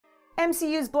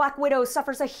MCU's Black Widow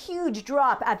suffers a huge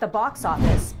drop at the box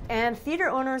office, and theater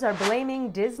owners are blaming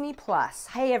Disney+.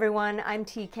 Hey everyone, I'm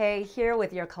TK, here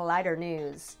with your Collider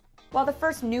News. While the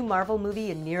first new Marvel movie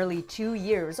in nearly 2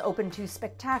 years opened to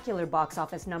spectacular box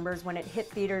office numbers when it hit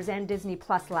theaters and Disney+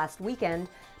 last weekend,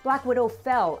 Black Widow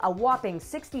fell a whopping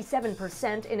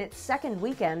 67% in its second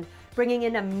weekend, bringing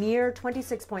in a mere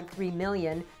 $26.3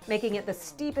 million, making it the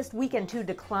steepest weekend 2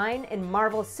 decline in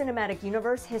Marvel's cinematic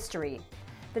universe history.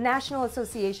 The National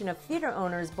Association of Theater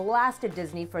Owners blasted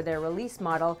Disney for their release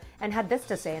model and had this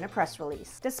to say in a press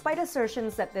release. Despite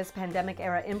assertions that this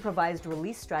pandemic-era improvised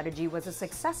release strategy was a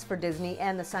success for Disney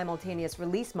and the simultaneous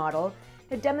release model,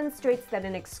 it demonstrates that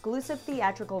an exclusive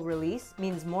theatrical release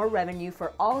means more revenue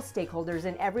for all stakeholders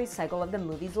in every cycle of the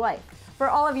movie's life. For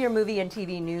all of your movie and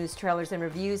TV news, trailers, and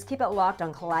reviews, keep it locked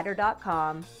on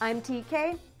Collider.com. I'm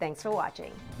TK. Thanks for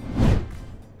watching.